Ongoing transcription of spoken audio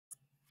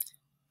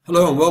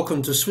Hello and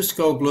welcome to Swiss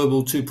Gold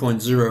Global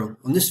 2.0.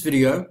 On this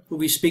video, we'll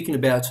be speaking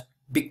about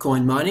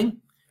Bitcoin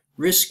mining,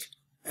 risk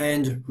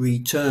and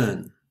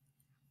return.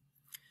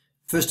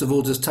 First of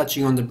all, just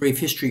touching on the brief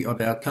history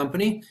of our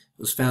company. It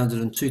was founded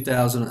in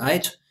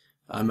 2008.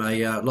 I'm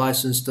a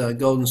licensed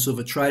gold and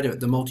silver trader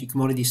at the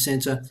Multi-Commodity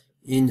Center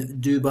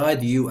in Dubai,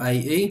 the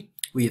UAE.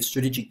 We have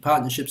strategic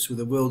partnerships with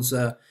the world's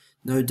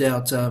no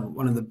doubt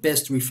one of the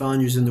best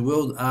refineries in the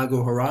world,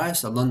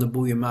 AURUM, a London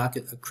Bullion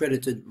Market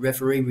accredited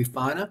referee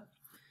refiner.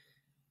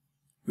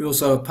 We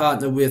also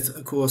partner with,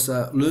 of course,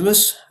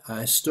 Lumis,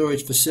 a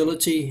storage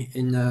facility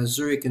in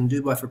Zurich and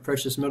Dubai for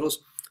precious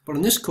metals. But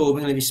on this call, we're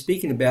going to be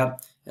speaking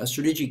about our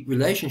strategic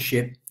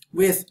relationship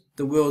with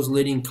the world's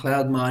leading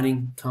cloud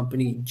mining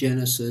company,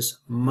 Genesis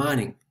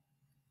Mining.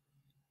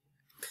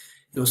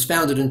 It was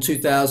founded in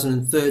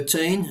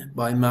 2013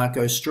 by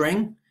Marco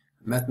Streng,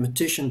 a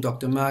mathematician,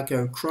 Dr.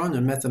 Marco Kron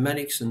in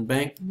mathematics and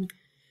banking,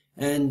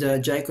 and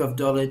Jacob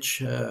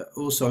Dolic,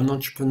 also an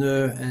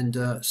entrepreneur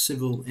and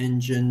civil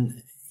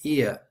engineer.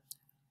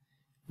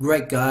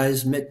 Great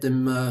guys, met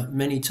them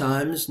many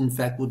times. In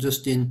fact, we're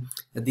just in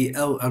at the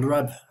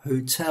AURUM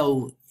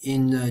hotel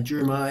in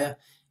Jumeirah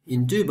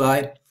in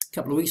Dubai a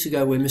couple of weeks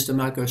ago, where Mr.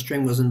 Marco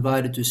Streng was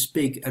invited to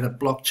speak at a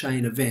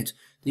blockchain event.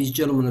 These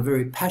gentlemen are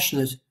very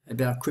passionate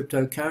about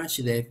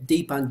cryptocurrency. They have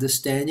deep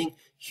understanding,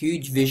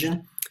 huge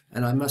vision,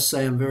 and I must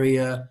say I'm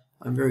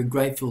very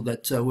grateful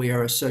that we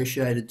are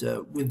associated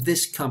with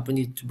this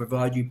company to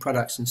provide you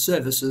products and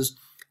services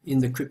in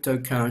the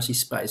cryptocurrency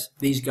space.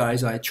 These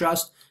guys I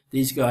trust.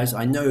 These guys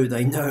I know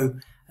they know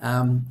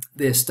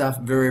their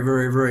stuff very,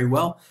 very, very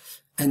well,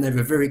 and they have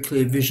a very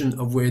clear vision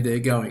of where they're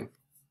going.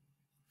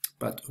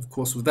 But of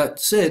course, with that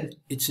said,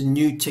 it's a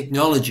new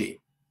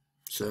technology,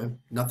 so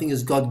nothing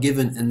is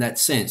God-given in that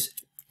sense.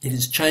 It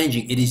is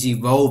changing, it is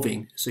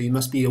evolving, so you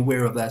must be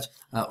aware of that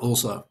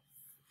also.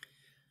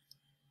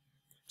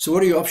 So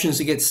what are your options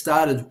to get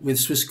started with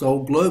Swiss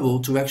Gold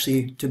Global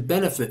to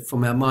benefit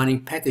from our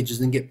mining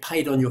packages and get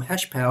paid on your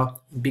hash power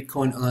in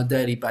Bitcoin on a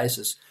daily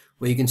basis,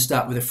 where you can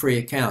start with a free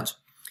account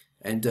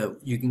and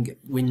you can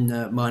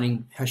win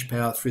mining hash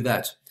power through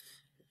that.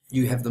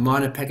 You have the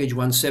miner package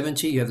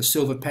 170, you have the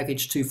silver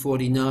package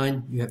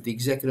 249, you have the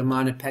executive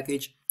miner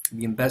package,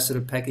 the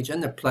ambassador package,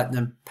 and the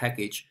platinum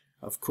package,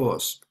 of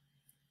course.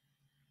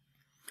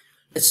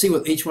 Let's see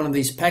what each one of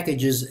these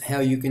packages, how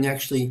you can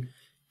actually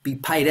be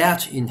paid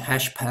out in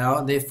hash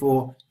power,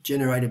 therefore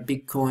generate a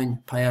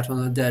Bitcoin payout on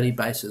a daily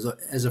basis.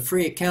 As a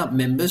free account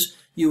members,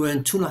 you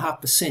earn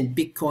 2.5%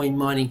 Bitcoin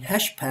mining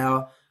hash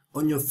power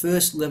on your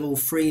first level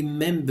free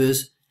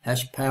members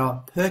hash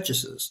power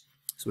purchases.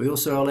 So we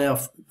also allow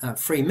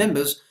free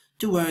members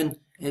to earn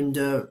and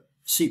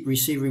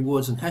receive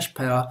rewards in hash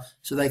power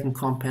so they can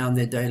compound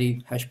their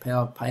daily hash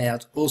power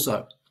payout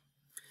also.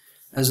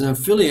 As an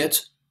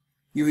affiliate,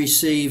 you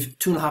receive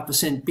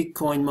 2.5%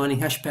 Bitcoin mining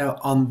hash power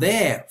on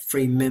their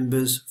free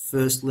members'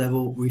 first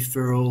level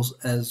referrals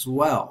as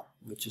well,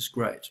 which is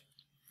great.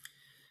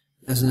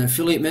 As an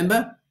affiliate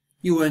member,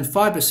 you earn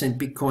 5%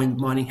 Bitcoin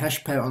mining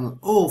hash power on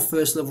all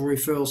first level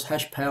referrals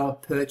hash power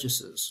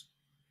purchases.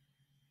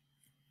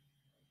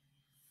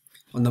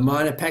 On the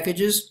miner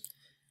packages,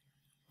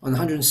 on the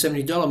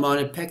 $170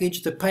 miner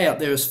package, the payout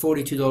there is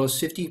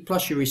 $42.50,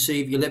 plus you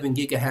receive 11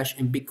 gigahash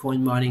in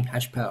Bitcoin mining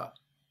hash power.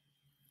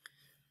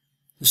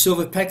 The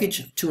silver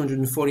package,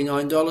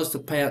 $249, the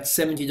payout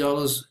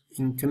 $70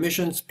 in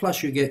commissions,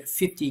 plus you get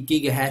 50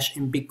 gigahash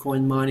in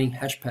Bitcoin mining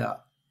hash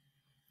power.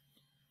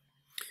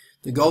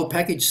 The gold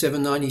package,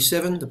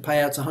 $797, the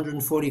payout's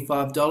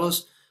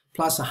 $145,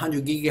 plus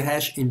 100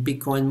 gigahash in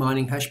Bitcoin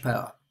mining hash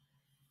power.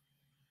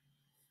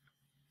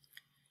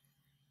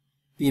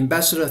 The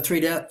ambassador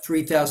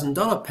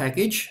 $3,000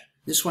 package,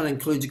 this one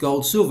includes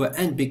gold, silver,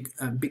 and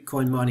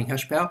Bitcoin mining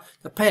hash power.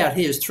 The payout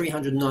here is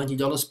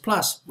 $390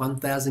 plus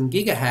 1,000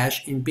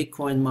 gigahash in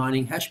Bitcoin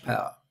mining hash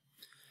power.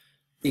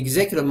 The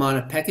executive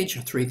miner package,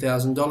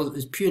 $3,000,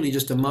 is purely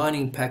just a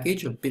mining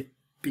package of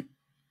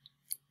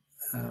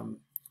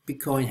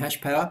Bitcoin hash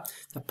power.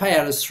 The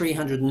payout is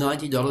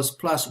 $390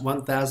 plus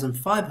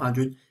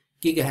 1,500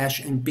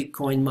 gigahash in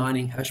Bitcoin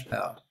mining hash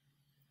power.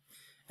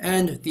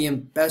 And the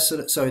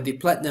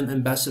platinum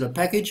ambassador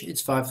package,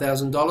 it's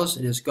 $5,000.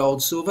 It is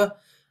gold, silver,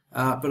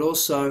 but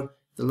also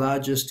the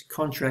largest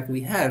contract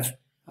we have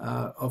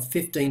of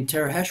 15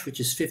 terahash,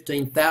 which is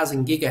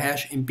 15,000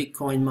 gigahash in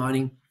Bitcoin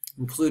mining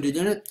included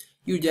in it.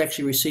 You'd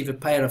actually receive a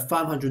payout of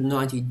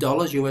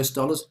 $590 US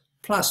dollars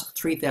plus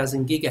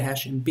 3,000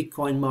 gigahash in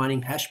Bitcoin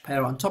mining hash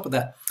power on top of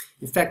that.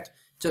 In fact,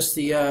 just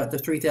the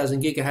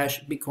 3,000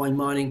 gigahash Bitcoin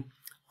mining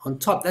on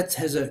top, that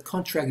has a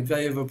contract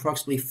value of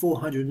approximately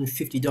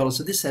 $450.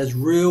 So this has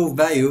real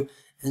value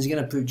and is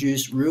going to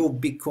produce real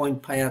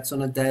Bitcoin payouts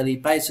on a daily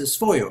basis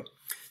for you.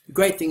 The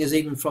great thing is,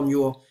 even from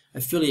your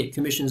affiliate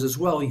commissions as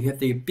well, you have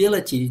the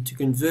ability to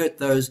convert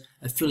those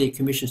affiliate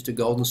commissions to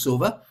gold and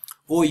silver,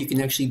 or you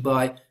can actually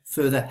buy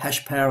further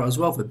hash power as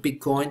well for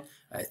Bitcoin,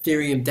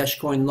 Ethereum,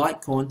 Dashcoin,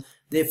 Litecoin.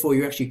 Therefore,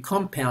 you're actually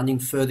compounding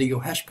further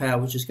your hash power,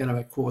 which is going to,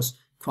 of course,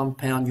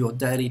 compound your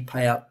daily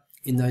payout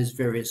in those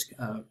various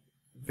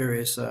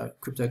various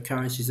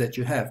cryptocurrencies that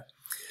you have.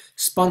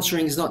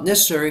 Sponsoring is not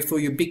necessary for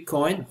your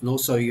Bitcoin and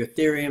also your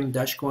Ethereum,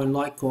 Dogecoin,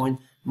 Litecoin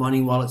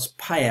mining wallets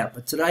payout.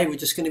 But today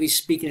we're just going to be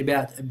speaking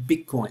about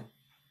Bitcoin.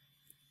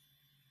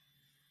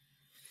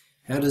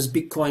 How does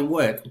Bitcoin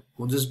work?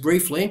 Well, just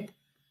briefly,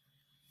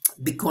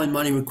 Bitcoin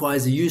mining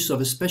requires the use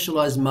of a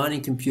specialized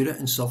mining computer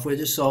and software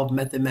to solve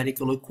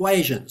mathematical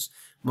equations.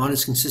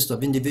 Miners consist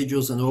of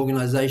individuals and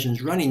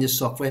organizations running this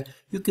software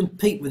who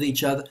compete with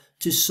each other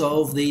to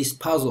solve these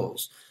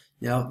puzzles.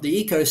 Now,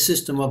 the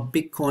ecosystem of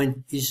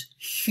Bitcoin is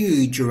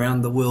huge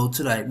around the world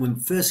today. When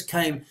it first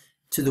came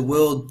to the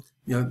world,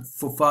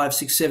 for 5,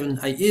 6, 7,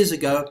 8 years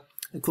ago,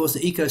 of course,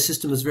 the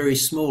ecosystem was very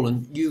small,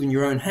 and you in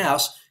your own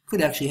house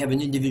could actually have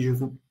an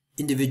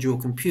individual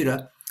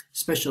computer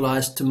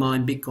specialized to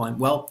mine Bitcoin.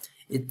 Well,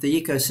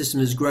 the ecosystem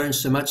has grown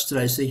so much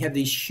today, so you have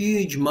these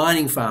huge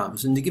mining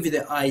farms. And to give you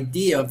the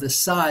idea of the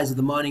size of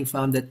the mining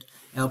farm that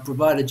our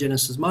provider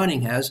Genesis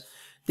Mining has,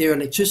 their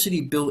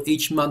electricity bill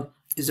each month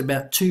is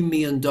about $2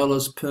 million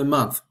per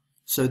month.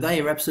 So they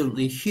are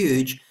absolutely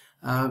huge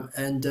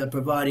and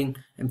providing,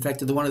 in fact,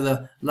 they're one of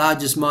the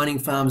largest mining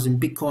farms in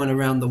Bitcoin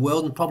around the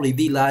world and probably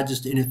the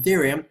largest in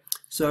Ethereum.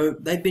 So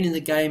they've been in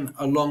the game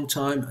a long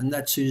time, and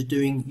that's who's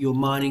doing your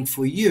mining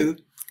for you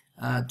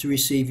to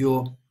receive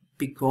your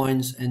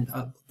Bitcoins and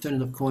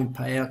alternative coin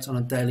payouts on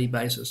a daily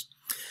basis.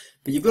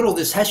 But you've got all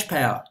this hash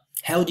power.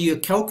 How do you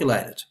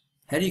calculate it?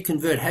 How do you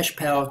convert hash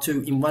power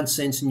to, in one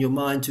sense in your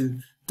mind,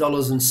 to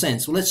dollars and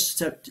cents? Well, let's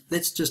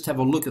just have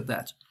a look at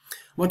that. I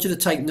want you to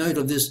take note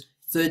of this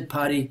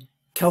third-party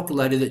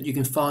calculator that you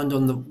can find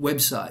on the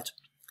website.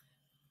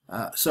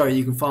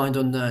 You can find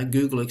on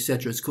Google,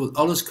 etc. It's called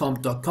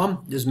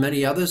oliscomp.com. There's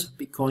many others.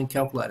 Bitcoin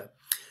calculator.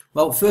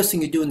 Well, first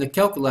thing you do in the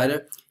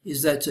calculator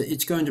is that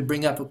it's going to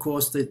bring up, of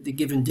course, the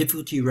given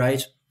difficulty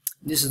rate.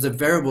 This is the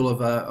variable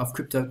of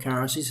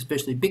cryptocurrencies,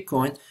 especially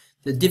Bitcoin,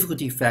 the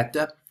difficulty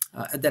factor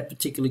at that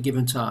particular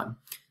given time.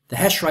 The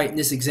hash rate in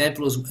this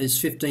example is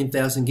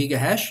 15,000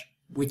 gigahash,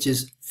 which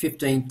is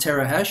 15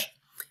 terahash,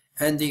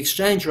 and the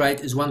exchange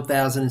rate is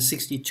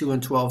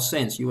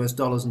 $1,062.12 US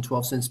dollars and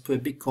 12 cents per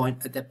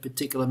Bitcoin at that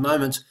particular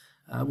moment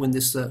when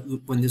this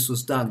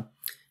was done.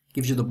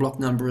 Gives you the block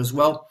number as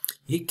well.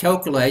 You hit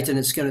calculate, and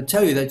it's going to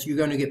tell you that you're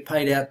going to get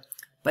paid out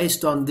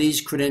based on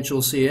these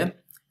credentials here,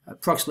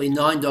 approximately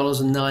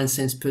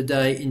 $9.09 per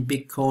day in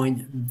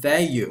Bitcoin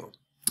value.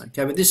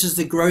 Okay, but this is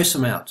the gross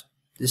amount.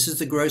 This is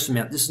the gross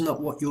amount. This is not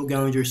what you're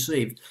going to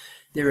receive.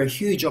 There are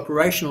huge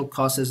operational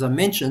costs, as I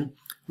mentioned,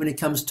 when it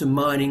comes to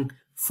mining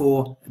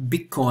for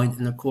Bitcoin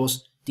and, of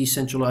course,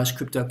 decentralized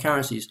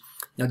cryptocurrencies.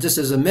 Now, just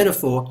as a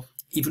metaphor,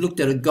 if you looked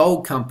at a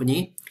gold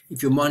company,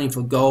 if you're mining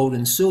for gold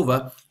and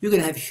silver, you're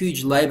going to have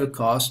huge labor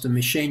costs and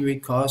machinery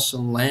costs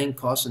and land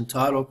costs and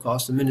title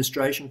costs,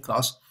 administration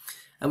costs.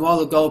 And while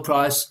the gold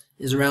price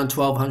is around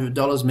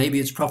 $1,200, maybe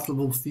it's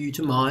profitable for you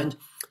to mine.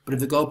 But if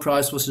the gold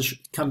price was to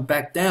come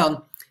back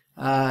down,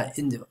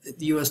 in the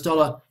US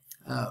dollar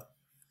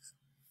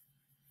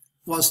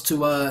was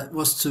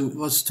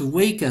to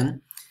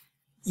weaken,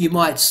 you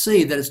might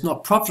see that it's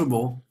not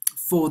profitable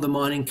for the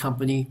mining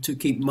company to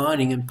keep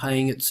mining and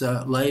paying its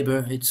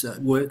labor, its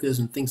workers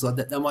and things like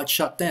that. They might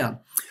shut down.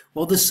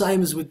 Well, the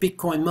same as with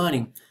Bitcoin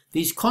mining.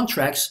 These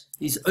contracts,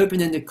 these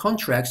open-ended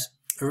contracts,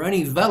 are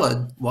only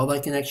valid while they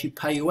can actually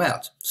pay you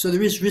out. So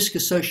there is risk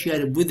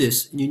associated with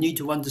this, and you need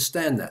to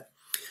understand that.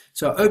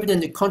 So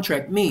open-ended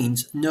contract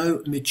means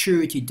no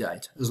maturity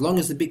date. As long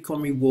as the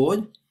Bitcoin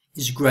reward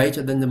is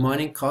greater than the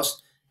mining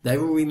cost, they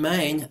will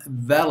remain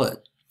valid.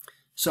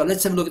 So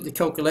let's have a look at the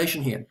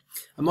calculation here.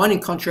 A mining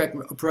contract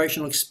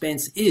operational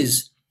expense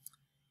is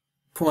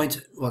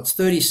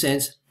 30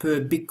 cents per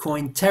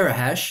Bitcoin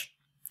terahash.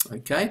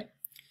 Okay,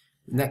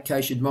 in that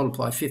case you'd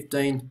multiply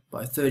 15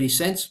 by 30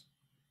 cents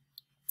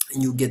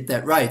and you'll get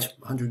that rate,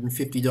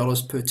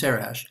 $150 per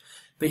terahash.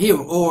 But here,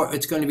 or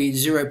it's going to be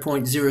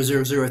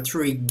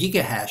 0.0003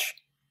 gigahash,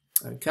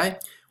 okay,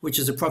 which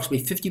is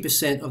approximately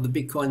 50% of the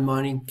Bitcoin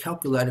mining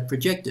calculator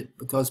projected,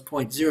 because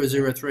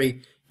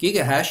 0.003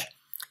 gigahash,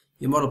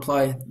 you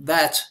multiply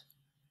that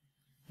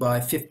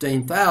by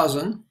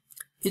 15,000,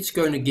 it's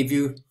going to give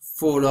you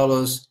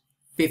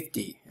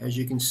 $4.50, as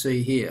you can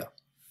see here.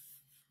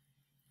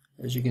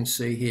 As you can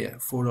see here,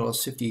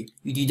 $4.50.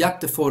 You deduct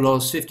the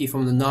 $4.50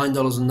 from the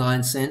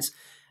 $9.09, and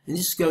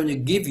this is going to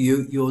give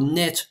you your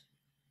net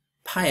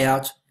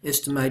payout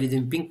estimated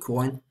in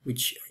Bitcoin,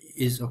 which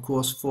is, of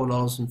course,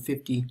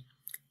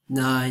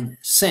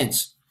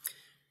 $4.59.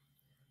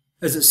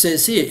 As it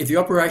says here, if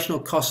your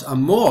operational costs are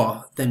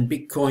more than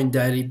Bitcoin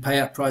daily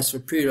payout price for a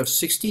period of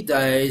 60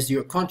 days,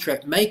 your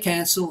contract may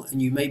cancel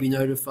and you may be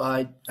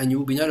notified, and you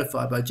will be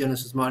notified by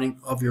Genesis Mining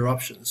of your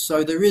options.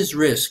 So there is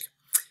risk.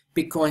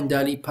 Bitcoin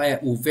daily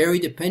payout will vary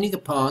depending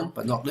upon,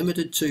 but not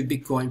limited to,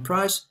 Bitcoin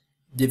price,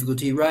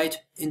 difficulty rate,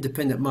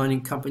 independent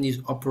mining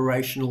companies'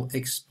 operational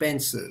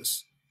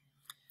expenses.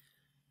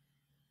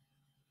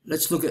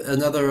 Let's look at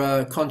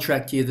another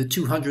contract here, the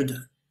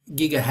 200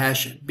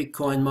 gigahash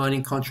Bitcoin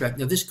mining contract.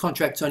 Now this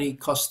contract only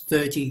costs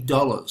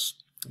 $30.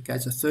 Okay,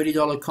 it's a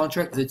 $30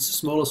 contract. It's the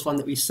smallest one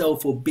that we sell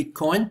for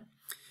Bitcoin.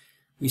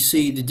 we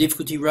see the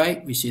difficulty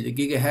rate, we see the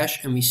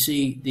gigahash, and we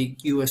see the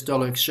US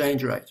dollar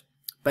exchange rate.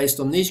 Based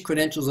on these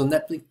credentials on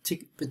that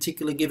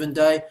particular given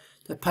day,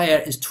 the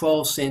payout is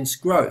 12 cents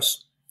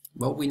gross.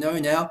 Well, we know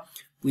now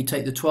we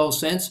take the 12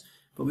 cents,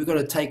 but we've got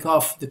to take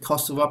off the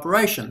cost of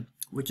operation,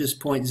 which is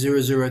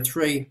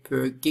 0.003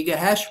 per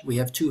gigahash. We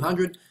have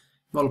 200,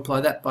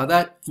 multiply that by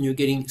that, and you're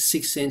getting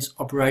 6 cents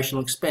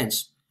operational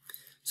expense.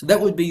 So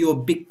that would be your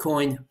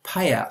Bitcoin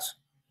payout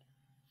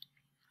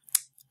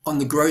on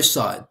the gross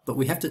side, but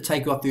we have to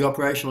take off the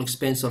operational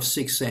expense of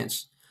 6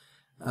 cents,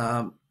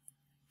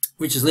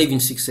 which is leaving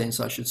 6 cents,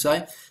 I should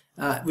say,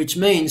 which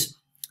means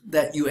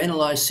that you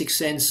analyze 6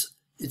 cents,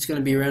 it's going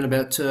to be around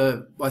about,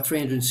 by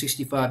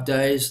 365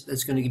 days,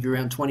 that's going to give you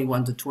around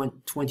 $21 to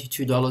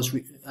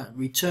 $22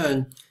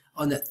 return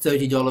on that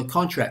 $30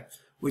 contract,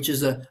 which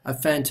is a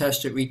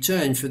fantastic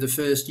return for the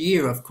first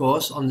year, of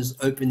course, on this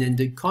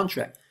open-ended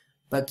contract.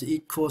 But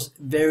it, of course,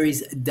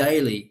 varies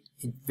daily.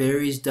 It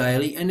varies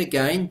daily, and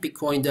again,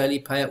 Bitcoin daily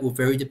payout will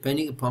vary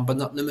depending upon, but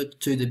not limited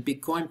to, the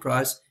Bitcoin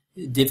price,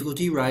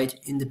 difficulty rate,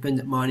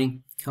 independent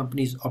mining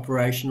company's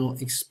operational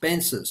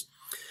expenses.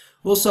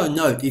 Also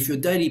note, if your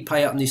daily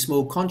payout on these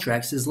small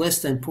contracts is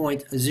less than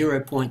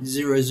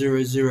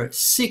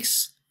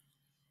 0.0006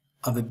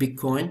 of a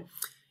Bitcoin,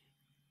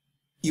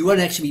 you won't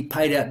actually be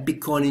paid out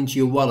Bitcoin into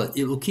your wallet.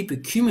 It will keep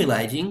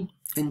accumulating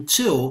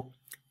until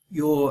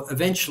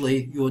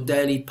eventually your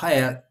daily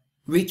payout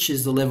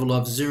reaches the level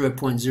of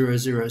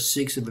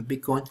 0.006 of a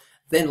Bitcoin.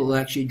 Then it will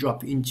actually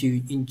drop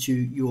into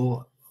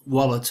your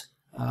wallet,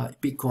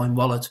 Bitcoin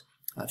wallet,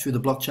 through the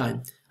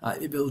blockchain.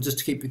 It will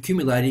just keep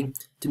accumulating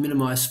to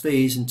minimize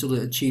fees until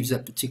it achieves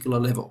that particular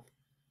level.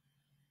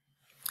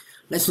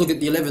 Let's look at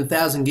the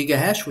 11,000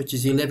 gigahash, which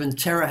is the 11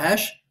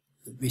 terahash.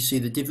 We see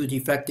the difficulty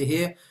factor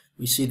here.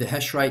 We see the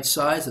hash rate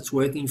size that's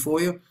working for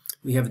you.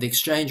 We have the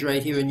exchange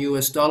rate here in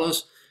US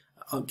dollars.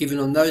 Given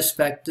on those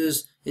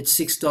factors, it's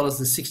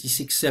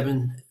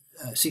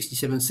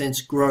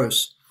 $6.67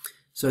 gross.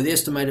 So the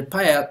estimated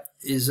payout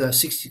is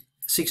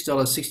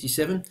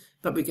 $6.67,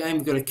 but again,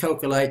 we've got to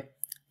calculate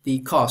the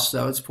cost.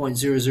 So it's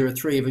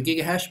 0.003 of a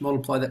gigahash,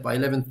 multiply that by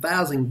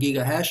 11,000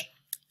 gigahash,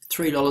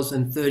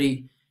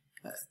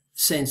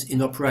 $3.30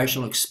 in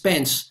operational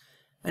expense.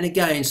 And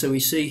again, so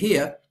we see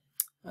here,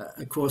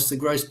 of course, the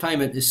gross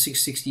payment is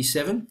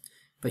 $6.67,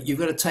 but you've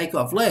got to take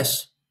off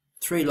less,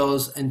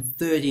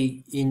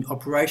 $3.30 in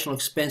operational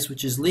expense,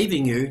 which is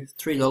leaving you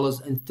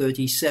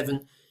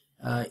 $3.37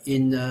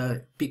 in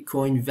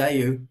Bitcoin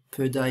value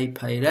per day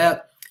paid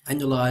out.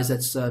 Annualized,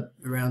 that's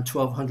around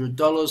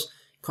 $1,200.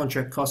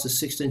 Contract cost is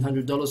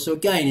 $1,600. So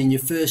again, in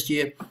your first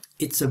year,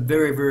 it's a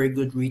very, very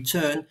good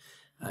return.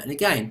 And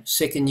again,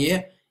 second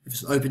year, if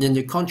it's an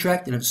open-ended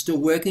contract and if it's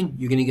still working,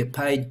 you're going to get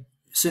paid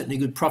certainly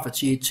good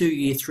profits year 2,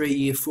 year 3,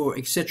 year 4,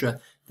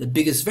 etc. The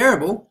biggest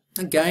variable,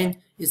 again,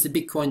 is the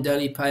Bitcoin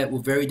daily payout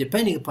will vary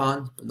depending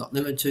upon, but not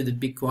limited to, the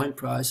Bitcoin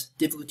price,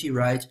 difficulty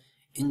rate,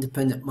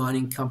 independent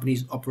mining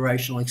companies'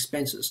 operational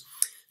expenses.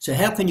 So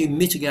how can you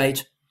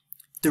mitigate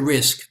the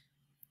risk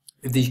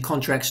if these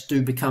contracts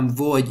do become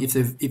void, if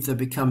they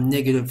become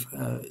negative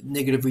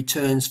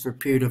returns for a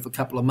period of a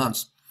couple of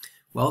months?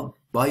 Well,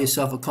 buy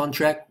yourself a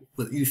contract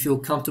that you feel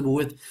comfortable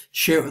with,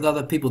 share it with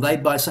other people, they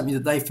buy something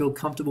that they feel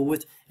comfortable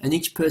with, and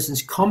each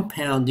person's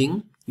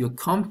compounding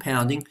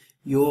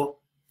your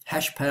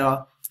hash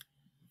power,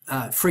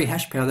 free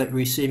hash power that you're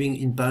receiving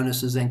in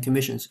bonuses and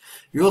commissions.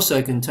 You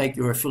also can take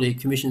your affiliate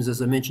commissions,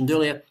 as I mentioned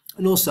earlier,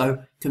 and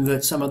also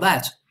convert some of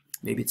that,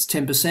 maybe it's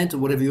 10% or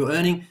whatever you're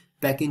earning,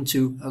 back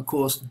into, of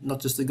course,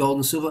 not just the gold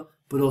and silver,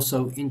 but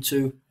also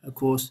into, of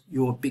course,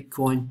 your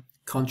Bitcoin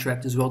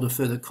contract as well to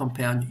further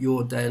compound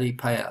your daily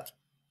payout.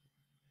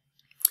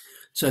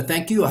 So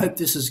thank you. I hope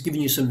this has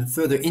given you some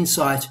further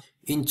insight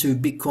into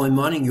Bitcoin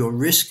mining, your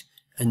risk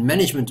and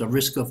management of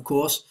risk, of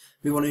course.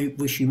 We want to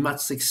wish you much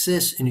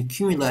success in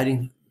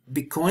accumulating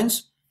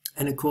Bitcoins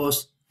and, of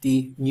course,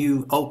 the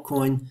new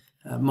altcoin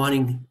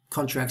mining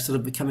contracts that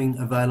are becoming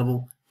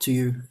available to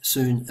you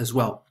soon as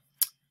well.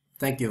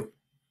 Thank you.